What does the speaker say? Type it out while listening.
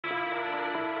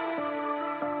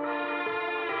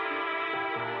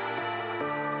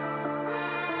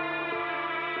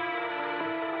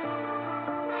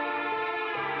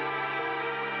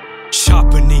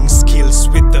skills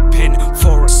with the pen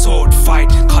for a sword fight,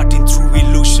 cutting through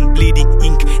illusion, bleeding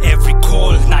ink every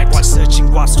cold night, while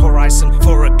searching vast horizon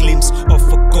for a glimpse of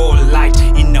a goal light.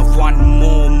 In a one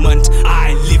moment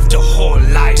I lived a whole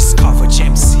life, discover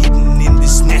gems hidden in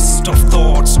this nest of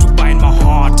thoughts, to bind my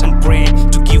heart and brain,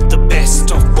 to give the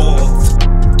best of both.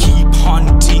 Keep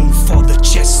hunting for the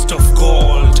chest of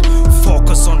gold,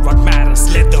 focus on what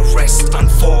matters, let the rest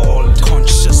unfold.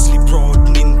 Consciously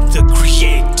broadening the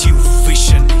creative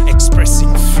vision,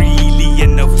 expressing freely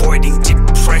and avoiding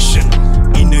depression.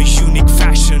 In a unique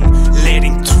fashion,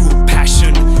 letting through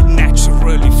passion,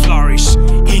 naturally flourish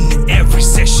in every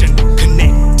session.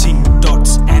 Connecting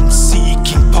dots and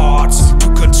seeking parts, to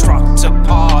construct a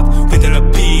path with an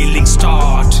appealing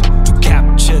start, to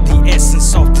capture the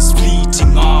essence of this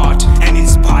fleeting art and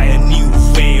inspire a new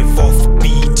wave of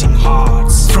beating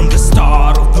hearts. From the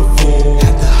start of the road,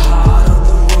 at the heart of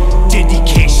the road,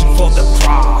 dedication for the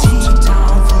craft, deep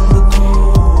down from the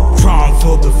core, crown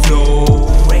for the flow,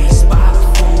 raised by the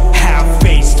fall, have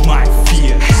faced my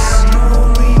fears, have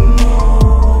no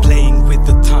remorse, playing with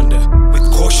the thunder, with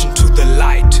caution to the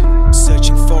light,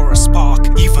 searching for a spark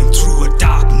even through a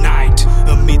dark night.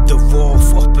 Amid the war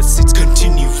of opposites,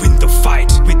 continuing the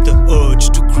fight, with the urge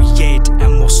to create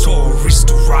and more stories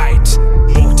to write,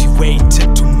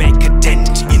 motivated to make a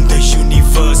dent in the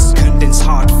universe, condense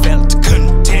heartfelt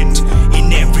content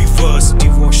in every verse,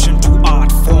 devotion to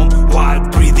art form while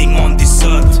breathing on this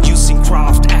earth, using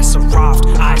craft as a raft.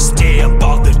 I stay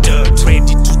above the dirt,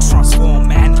 ready to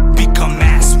transform and become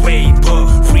as vapor,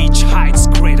 reach heights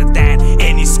greater than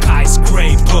any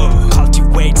skyscraper,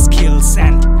 cultivate skills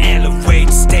and elevate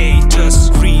status,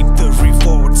 reap the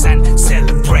rewards and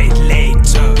celebrate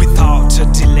later, without a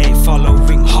delay,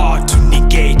 following hard to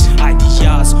negate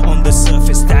ideas on the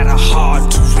surface that are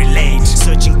hard to relate,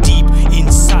 searching deep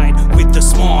inside with the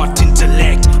smart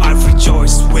intellect. I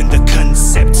rejoice when the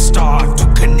concepts start to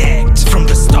connect. From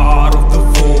the start of the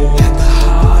road, at the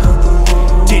heart of the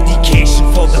road, dedication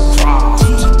for the craft,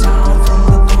 deep down from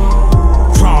the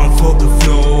core, crown for the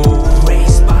flow,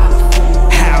 raised by the fall,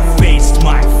 have faced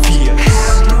my fears,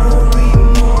 have no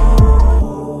remorse.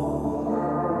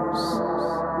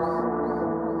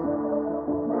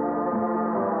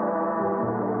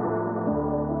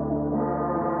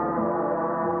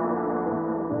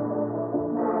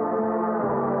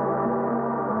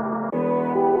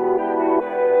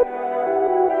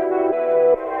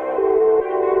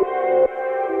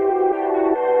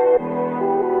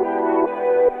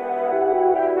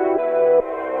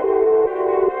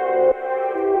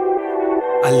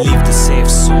 I leave the safe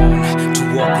zone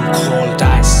to walk on cold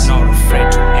ice, not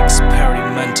afraid to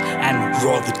experiment and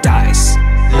roll the dice.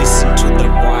 Listen to the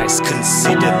wise,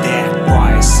 consider their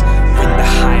advice, win the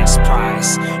highest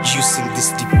prize using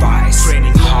this device.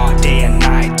 Training hard day and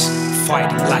night,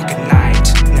 fighting like a knight,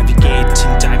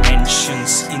 navigating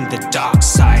dimensions in the dark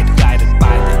side, guided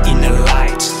by the inner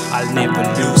light. I'll never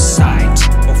lose sight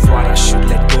of what I should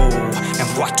let go and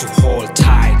what to hold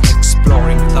tight,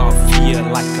 exploring without fear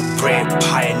like a brave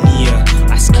pioneer.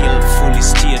 I skillfully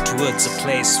steer towards a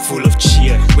place full of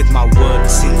cheer, with my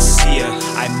words sincere,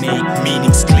 I make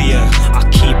meanings clear. I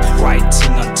keep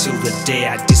writing until the day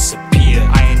I disappear.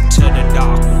 I entered a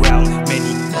dark realm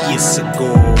many years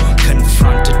ago,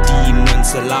 confronted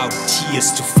demons, allowed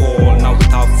tears to fall. Now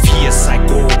without fears I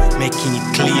go, making it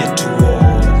clear to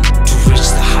all, to reach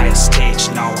the higher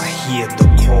stage. Now I hear the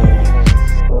call.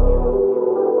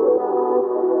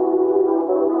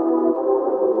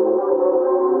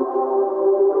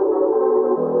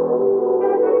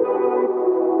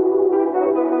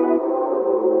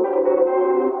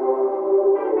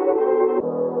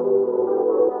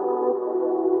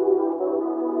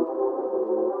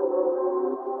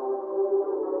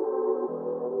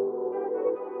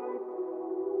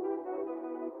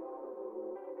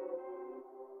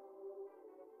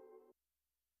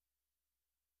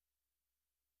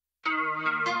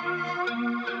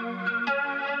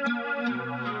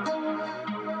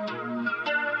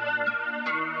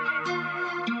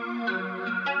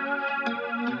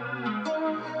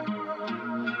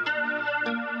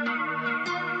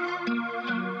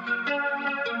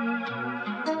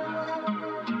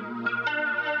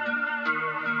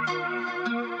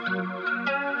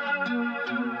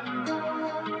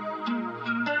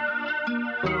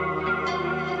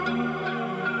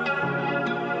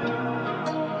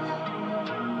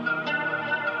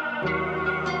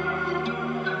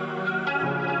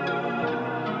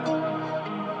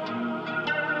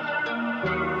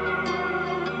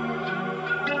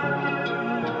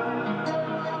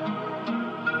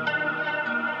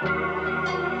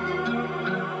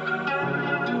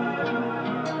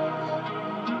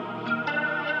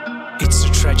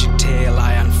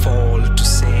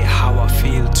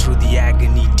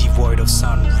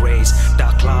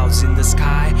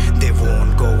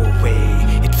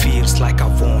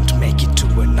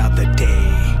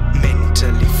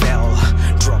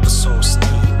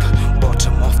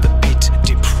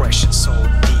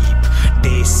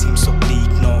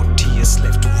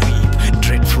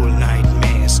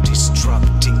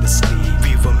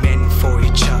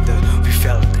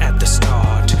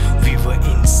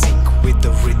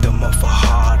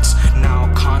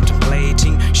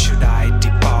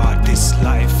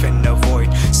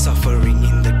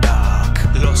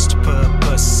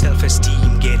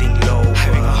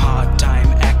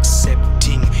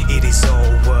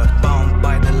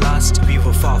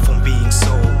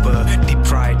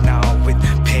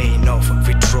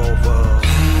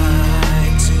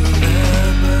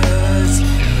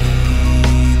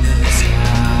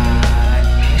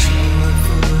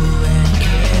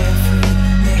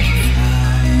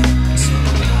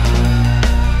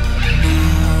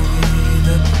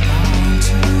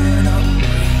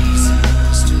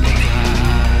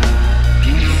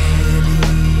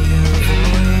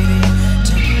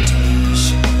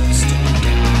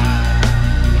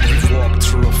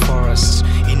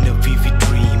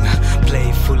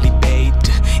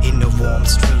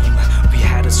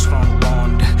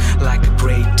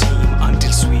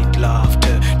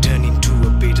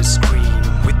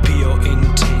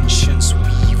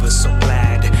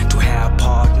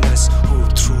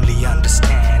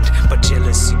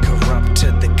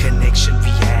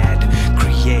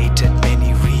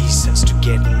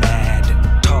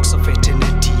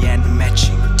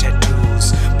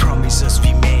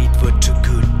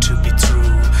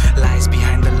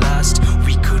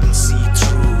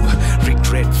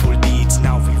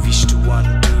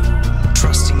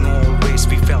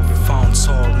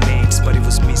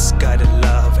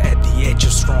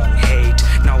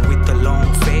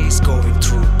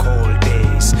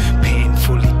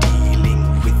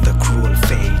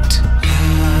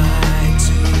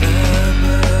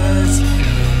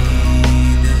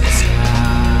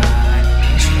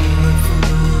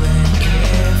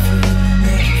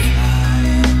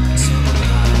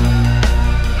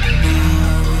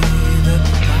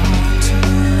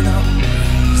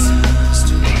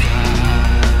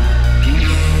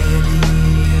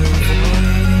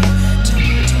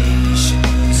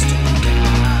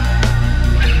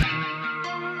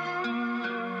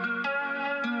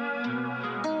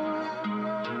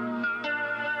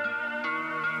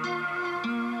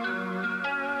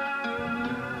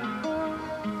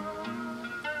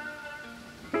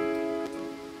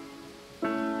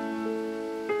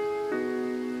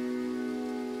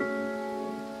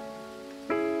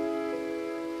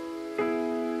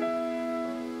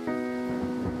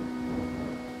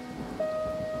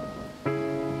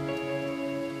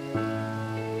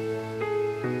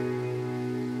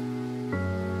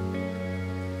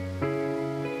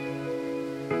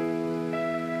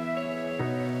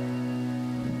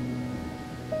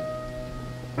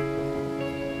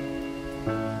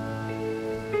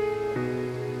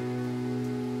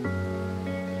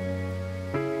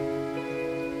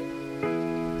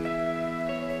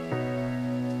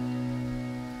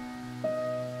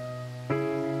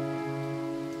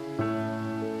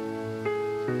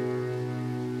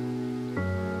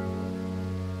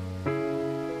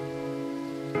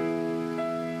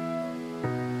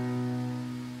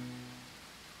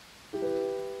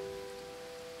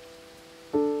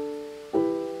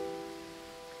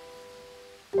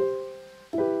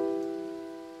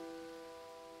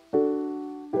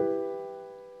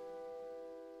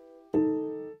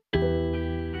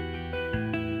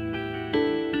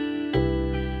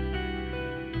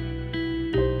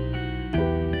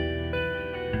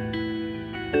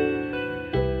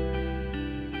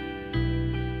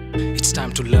 It's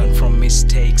time to learn from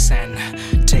mistakes and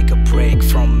take a break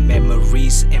from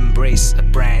memories. Embrace a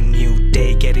brand new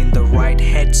day, get in the right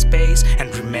headspace,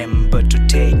 and remember to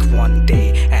take one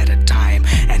day at a time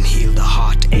and heal the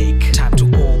heartache. Time to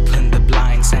open the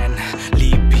blinds and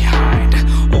leave behind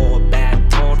all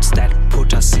bad thoughts that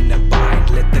put us in a bind.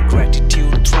 Let the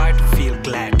gratitude try to feel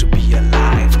glad to be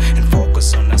alive and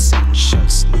focus on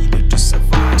essentials needed to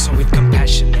survive. So with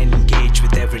compassion engage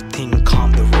with everything,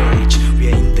 calm the rage.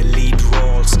 We are in the lead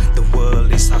roles, the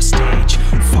world is our stage.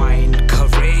 Find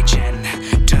courage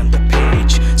and turn the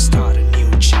page. Start a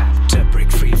new chapter,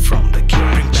 break free from the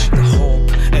cage. Bring back the hope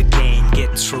again,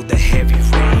 get through the heavy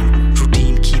rain.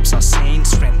 Routine keeps us sane,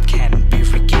 strength can be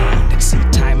regained. See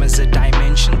time as a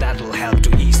dimension that'll help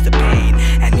to ease the pain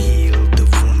and heal the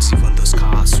wounds, even though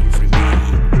scars will remain.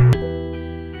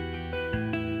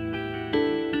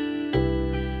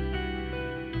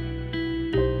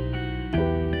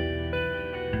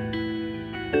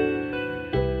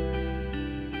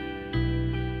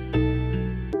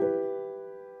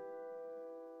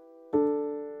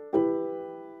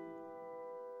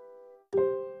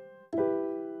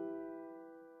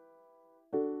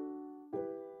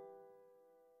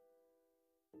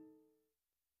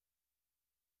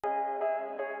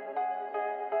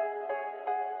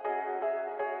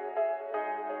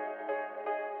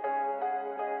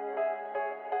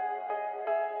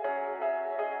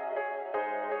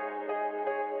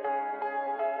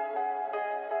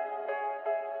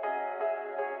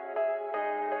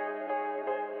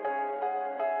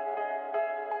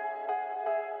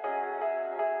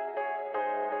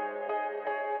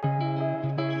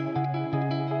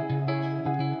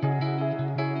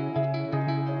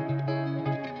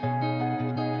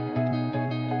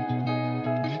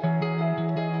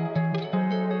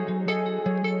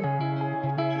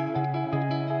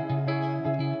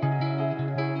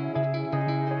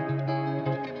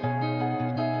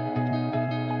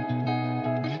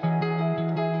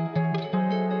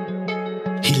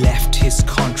 He left his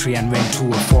country and went to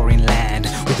a foreign land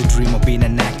with a dream of being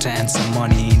an actor and some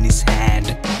money in his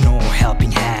hand. No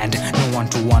helping hand, no one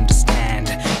to understand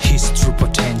his true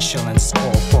potential and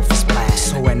scope of his plan.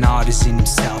 So an artist in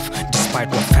himself, despite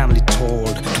what family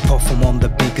told, to perform on the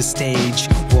biggest stage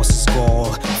was his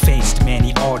goal. Faced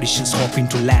many auditions hoping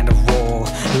to land a role.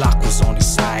 Luck was on his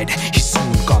side, he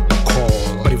soon got the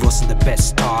call. But it wasn't the best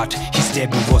start, his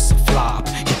debut was a flop.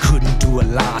 He couldn't do a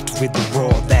lot with the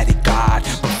role that he got,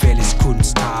 but failures couldn't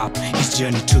stop his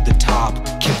journey to the top.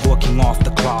 Kept working off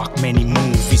the clock, many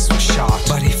movies were shot,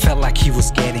 but he felt like he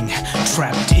was getting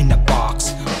trapped in a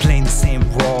box, playing the same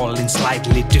role in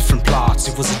slightly different plots.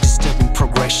 It was a disturbing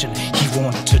progression, he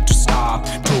wanted to stop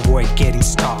to avoid getting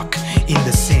stuck in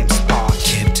the same spot.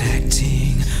 Kept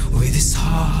acting with his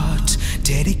heart,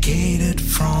 dedicated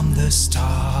from the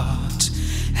start.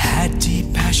 Had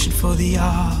deep passion for the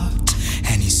art,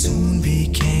 and he soon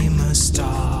became a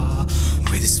star.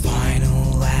 With his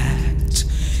final act,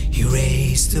 he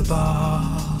raised the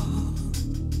bar.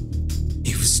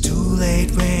 It was too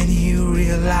late when he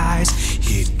realized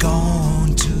he'd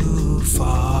gone too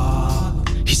far.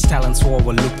 His talents were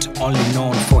overlooked, only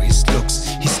known for his looks.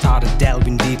 He started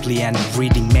delving deeply and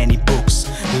reading many books.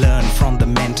 Learned from the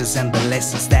mentors and the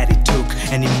lessons that he took,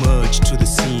 and emerged to the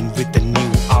scene with a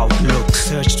new outlook.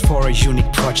 Searched for a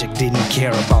unique project, didn't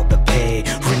care about the pay.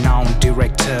 Renowned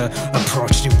director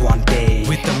approached him one day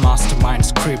with a mastermind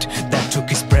script that took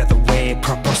his breath away.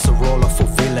 Proposed the role of a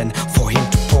villain for him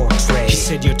to portray. He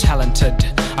said, "You're talented,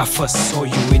 I first saw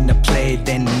you in a play,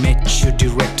 then met your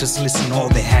directors, listen all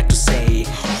they had to say.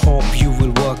 Hope you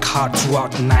will work hard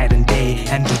throughout night and day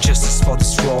and do justice for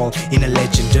this role in a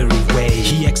legendary way."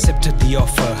 He accepted the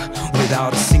offer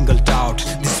without a single doubt.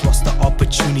 This was the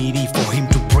opportunity opportunity for him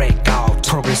to break out,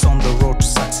 progress on the road to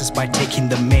success by taking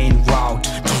the main route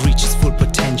to reach his full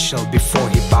potential before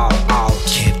he bowed out.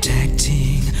 Kept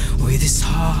acting with his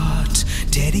heart,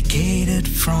 dedicated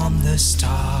from the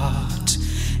start,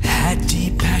 had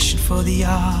deep passion for the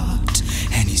art,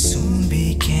 and he soon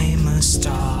became a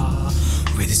star.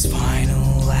 With his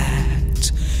final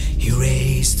act, he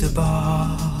raised the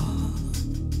bar.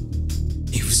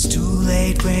 It was too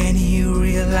late when he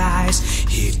realized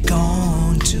he'd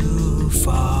gone too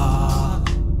far.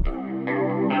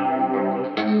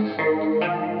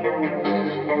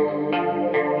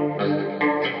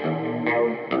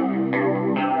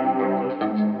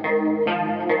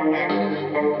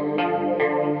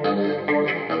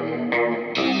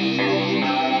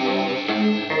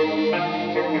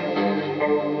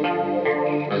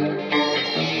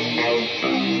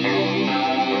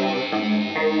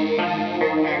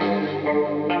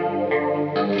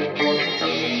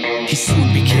 He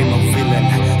soon became a villain,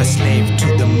 a slave to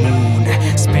the moon.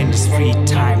 Spent his free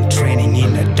time training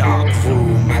in a dark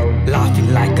room,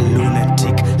 laughing like a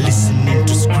lunatic, listening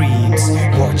to screams.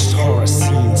 Watched horror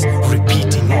scenes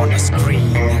repeating on a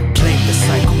screen. Played the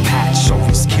psychopath,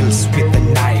 showing skills with a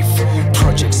knife.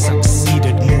 Project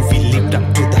succeeded, movie lived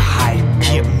up to the hype.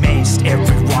 He amazed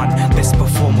everyone, best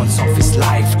performance of his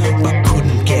life, but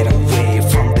couldn't get away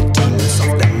from the demons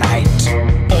of the night.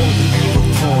 All the evil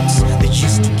thoughts that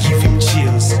used to give him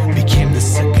chills became the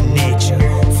second nature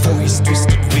for his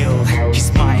twisted will.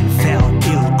 His mind fell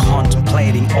ill,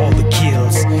 contemplating all the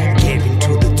kills. Gave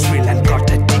into the thrill and got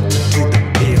addicted to the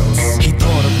pills. He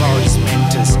thought about his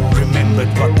mentors,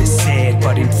 remembered what they said,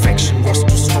 but infection was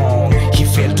too strong. He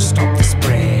failed to stop the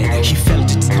spread. He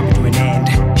felt it's come to an end.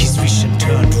 His vision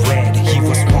turned red. He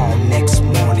was found next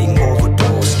morning,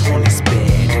 overdosed on his bed.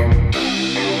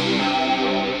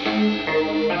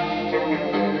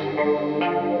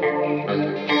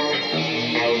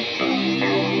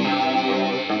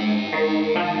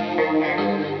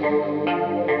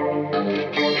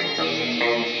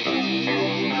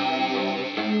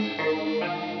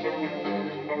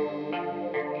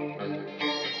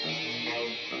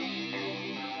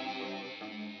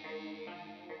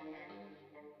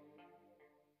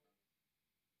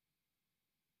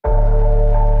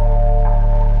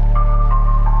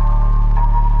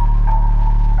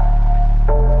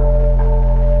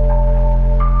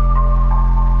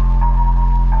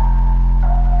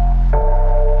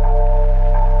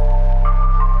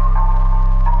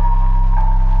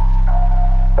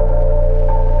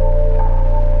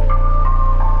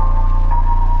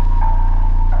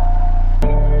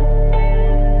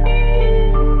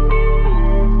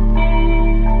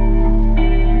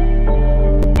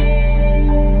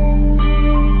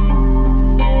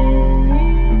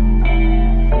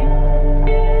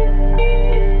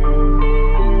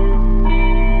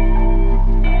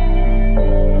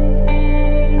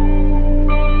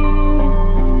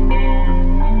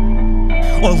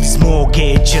 All these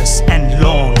mortgages and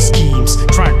loan schemes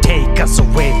trying to take us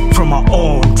away from our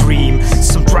own dream.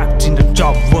 Some trapped in the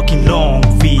job working long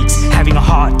weeks, having a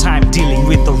hard time dealing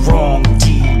with the wrong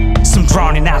team. Some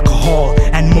drowned in alcohol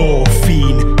and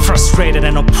morphine, frustrated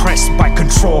and oppressed by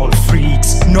control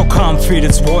freaks. No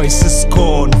confidence, voices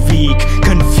gone weak,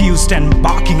 confused and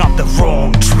barking up the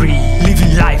wrong tree.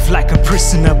 Living life like a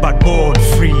prisoner but born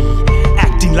free,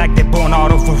 acting like they're born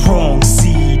out of a wrong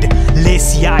seed.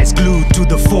 Lazy eyes glued to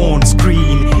the phone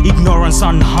screen, ignorance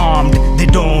unharmed, they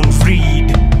don't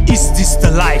read. Is this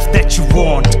the life that you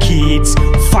want, kids?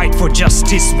 Fight for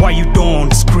justice while you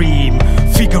don't scream.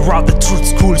 Figure out the truth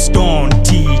schools don't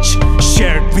teach.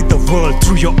 Share it with the world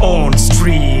through your own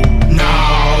stream.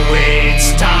 Now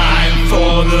it's time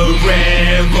for the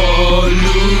revolution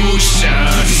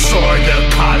to destroy the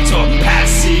cult of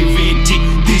passivity.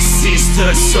 This is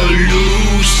the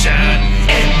solution.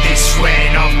 End this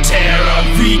reign of terror,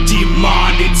 we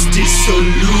demand its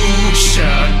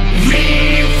dissolution.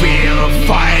 We will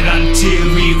fight until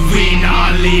we win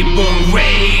our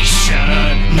liberation.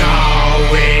 Now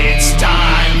it's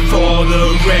time for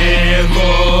the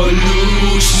revolution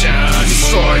to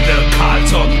destroy the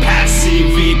cult of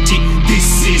passivity.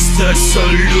 This is the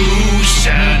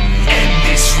solution. End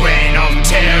this reign of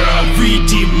terror, we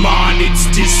demand its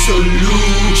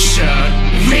dissolution.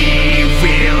 We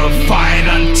will fight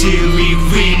until we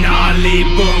win our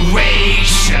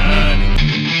liberation.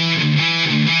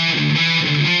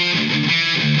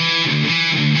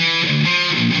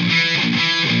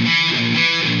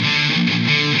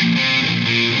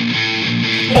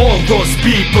 All those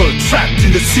people trapped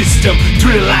in the system,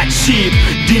 drilled like sheep,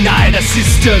 denied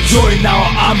assistance. Join our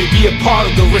army, be a part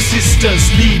of the resistance.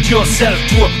 Lead yourself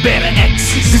to a better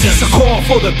existence. This is a call call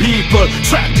for the people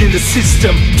trapped in the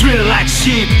system, drilled like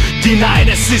sheep, denied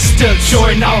assistance.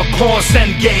 Join our cause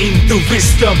and gain the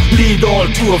wisdom, lead all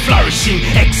to a flourishing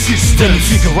existence. When you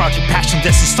figure out your passion,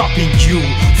 that's stopping you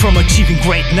from achieving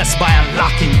greatness by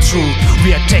unlocking truth.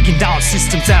 We are taking down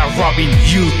systems that are robbing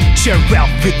you. Share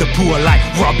wealth with the poor like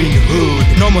Robin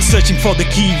Hood. No more searching for the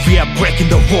key, we are breaking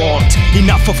the vault.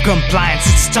 Enough of compliance,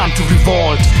 it's time to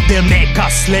revolt. They'll make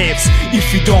us slaves if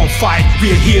we don't fight.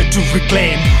 We're here to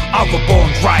reclaim our born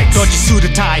rights. Don't you suit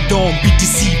a tie, don't be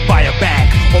deceived by a bank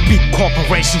or big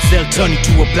corporations, they'll turn you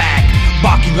to a black.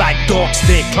 Barking like dogs,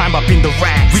 they climb up in the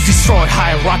ranks. We destroy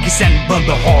hierarchies and burn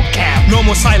the whole camp. No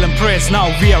more silent prayers, now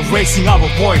we are raising our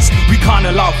voice. We can't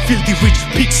allow filthy rich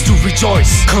pigs to rejoice.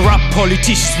 Corrupt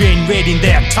politicians, we're invading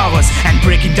their towers and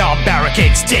breaking down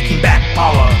barricades, taking back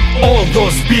power. All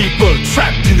those people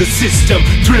trapped in the system,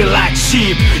 drilled like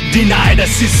sheep, denied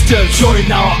assistance. Join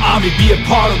our army, be a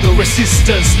part of the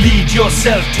resistance. Lead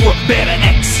yourself to a better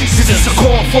existence. This is a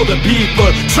call for the people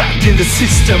trapped in the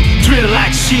system, drilled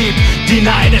like sheep,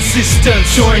 denied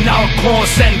assistance. Join our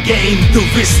cause and gain the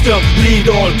wisdom, lead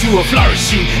all to a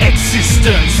flourishing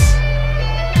existence.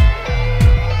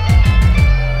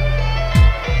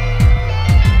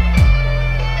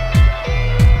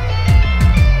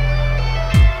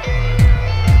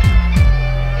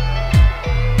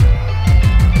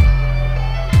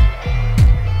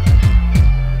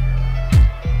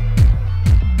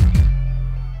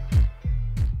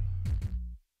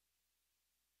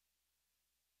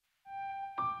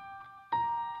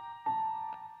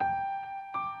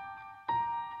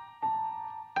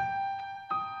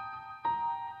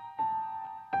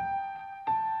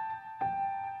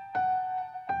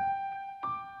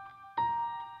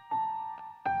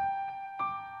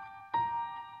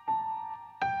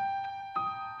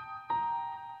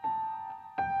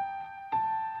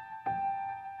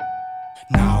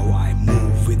 Now I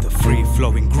move with a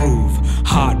free-flowing groove.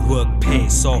 Hard work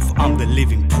pays off, I'm the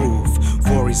living proof.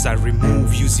 Worries I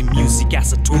remove, using music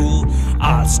as a tool.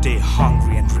 I'll stay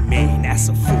hungry and remain as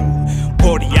a fool.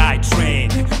 Body I train,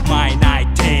 mind I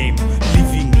tame.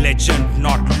 Living legend,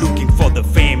 not looking for the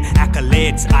fame.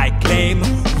 Accolades I claim,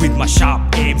 with my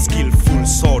sharp aim. Skillful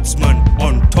swordsman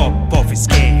on top of his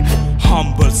game.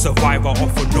 Humble survivor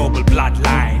of a noble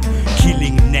bloodline.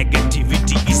 Killing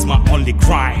negativity is my only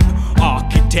crime.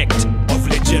 Architect of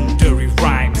legendary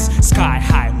rhymes.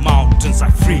 Sky-high mountains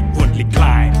I frequently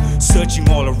climb. Searching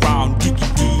all around,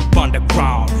 digging deep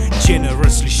underground.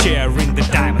 Generously sharing the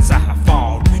diamonds I have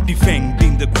found.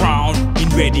 Defending the crown,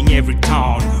 invading every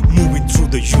town. Moving through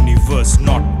the universe,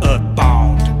 not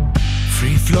earthbound.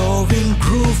 Free-flowing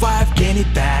groove, I've gained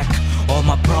it back. All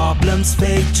my problems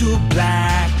fade to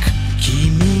black.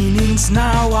 Key meanings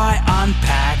now I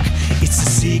unpack. It's a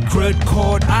secret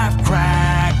chord I've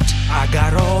cracked. I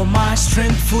got all my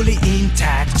strength fully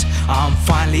intact. I'm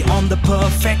finally on the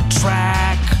perfect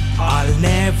track. I'll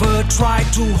never try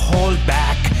to hold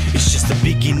back. It's just the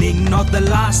beginning, not the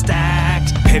last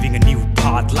act. Paving a new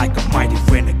path like a mighty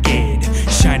renegade.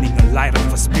 Shining a light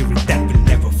of a spirit that will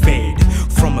never fade.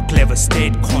 From a clever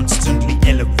state, constantly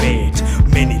elevate.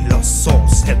 Many lost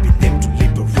souls, helping them to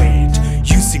liberate.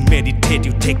 Using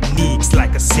meditative techniques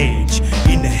like a sage.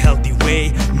 In a healthy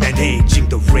way, managing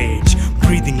the rage.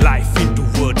 Breathing life into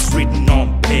words written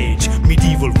on page.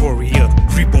 Medieval warrior,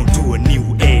 reborn to a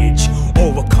new age.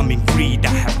 Overcoming greed, I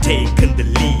have taken the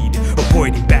lead.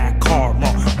 Avoiding bad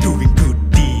karma, doing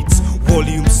good deeds.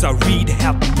 Volumes I read,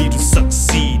 helping me to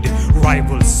succeed.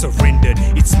 Rivals surrendered,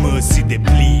 it's mercy they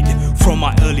bleed. From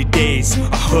my early days,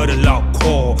 I heard a loud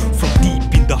call. From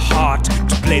deep in the heart,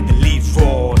 to play the lead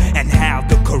role. And have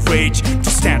the courage to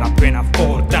stand up when I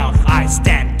fall down. I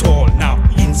stand tall now,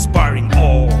 inspiring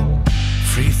all.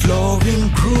 Free-flowing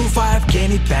groove, I've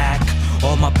gained it back.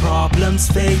 All my problems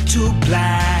fade to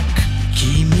black.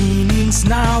 Key meanings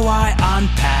now I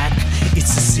unpack.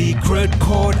 It's a secret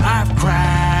chord I've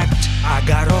cracked. I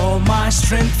got all my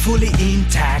strength fully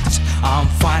intact. I'm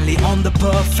finally on the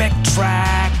perfect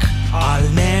track. I'll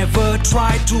never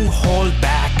try to hold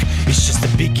back. It's just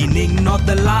the beginning, not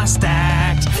the last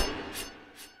act.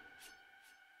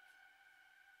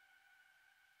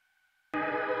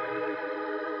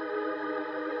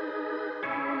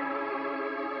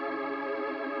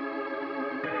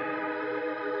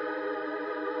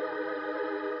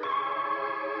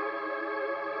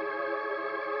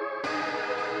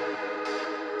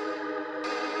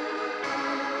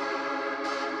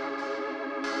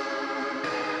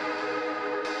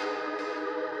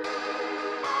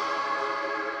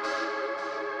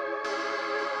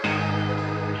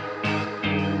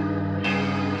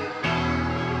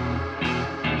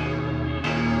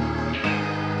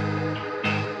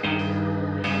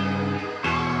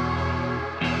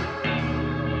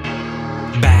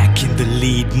 the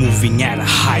lead, moving at a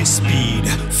high speed.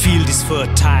 Field is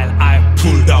fertile, I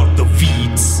pulled out the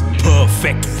weeds.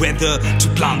 Perfect weather to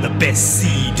plant the best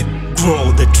seed.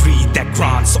 Grow the tree that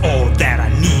grants all that I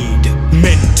need.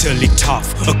 Mentally tough,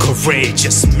 a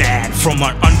courageous man from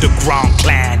an underground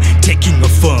clan, taking a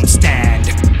firm stand.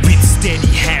 With steady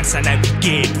hands I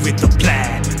navigate with a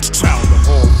plan to travel the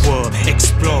whole world,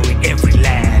 exploring every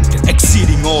land,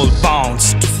 exceeding all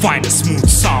bounds to find a smooth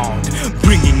sound,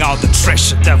 bringing out the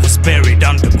treasure that was buried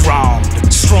underground.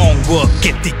 Strong work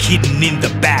ethic hidden in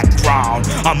the background.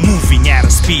 I'm moving at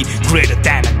a speed greater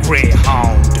than a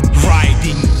greyhound,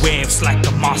 riding waves like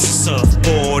a master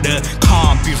surfboarder.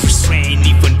 Can't be restrained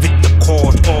even with the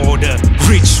court order.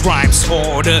 Rich rhymes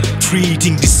hoarder,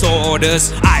 treating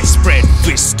disorders. I spread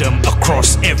wisdom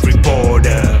across every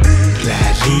border.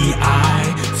 Gladly I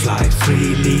fly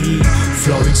freely,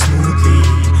 flowing smoothly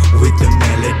with the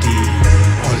melody.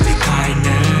 Only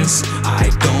kindness, I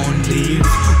don't live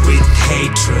with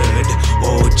hatred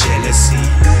or jealousy.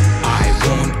 I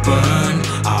won't burn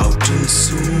out too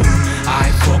soon,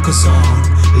 I focus on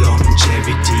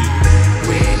longevity.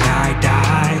 When I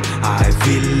die, I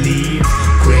will leave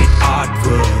great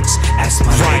artworks as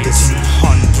my legacy.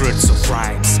 Hundreds of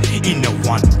rhymes in a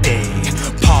one day.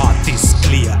 Path is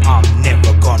clear, I'm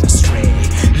never gonna stray.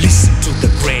 Listen to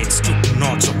the greats, took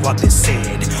notes of what they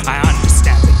said. I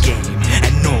understand the game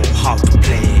and know how to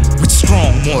play. With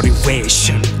strong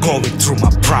motivation, going through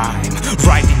my prime,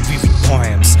 writing vivid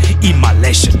poems in my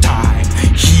leisure time,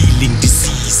 healing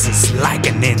diseases like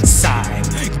an enzyme,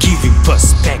 giving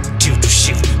perspective to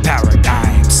shift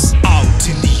paradigms. Out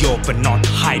in the open, not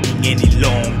hiding any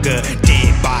longer.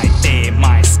 Day by day,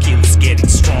 my skills getting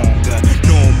stronger.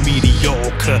 No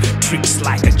mediocre tricks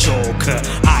like a joker.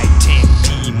 I tame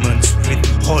demons with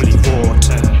holy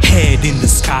water. Head in the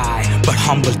sky, but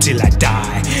humble till I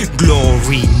die.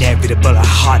 Glory inevitable, I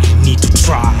hardly need to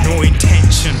try. No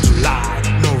intention to lie,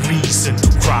 no reason to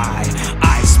cry.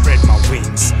 I spread my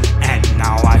wings, and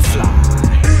now I fly.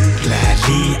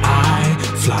 Gladly I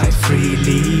fly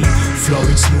freely,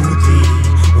 flowing smoothly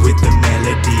with the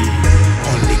melody.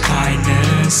 Only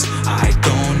kindness, I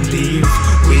don't live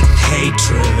with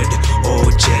hatred or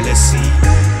jealousy.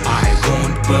 I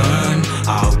won't burn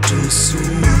out too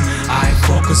soon, I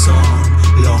focus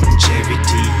on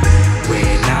longevity.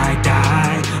 When I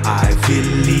die, I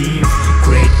will leave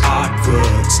great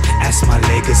artworks as my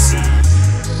legacy.